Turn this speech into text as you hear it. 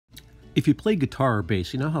If you play guitar or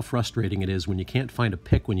bass, you know how frustrating it is when you can't find a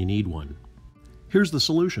pick when you need one. Here's the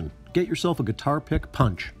solution. Get yourself a guitar pick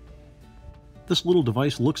punch. This little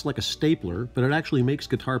device looks like a stapler, but it actually makes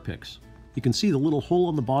guitar picks. You can see the little hole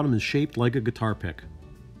on the bottom is shaped like a guitar pick.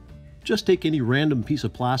 Just take any random piece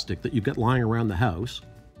of plastic that you've got lying around the house.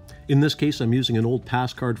 In this case, I'm using an old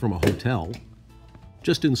pass card from a hotel.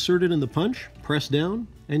 Just insert it in the punch, press down,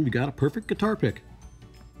 and you got a perfect guitar pick.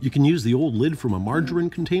 You can use the old lid from a margarine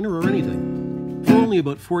container or anything. For only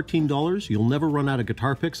about $14, you'll never run out of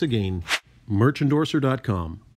guitar picks again. Merchandorser.com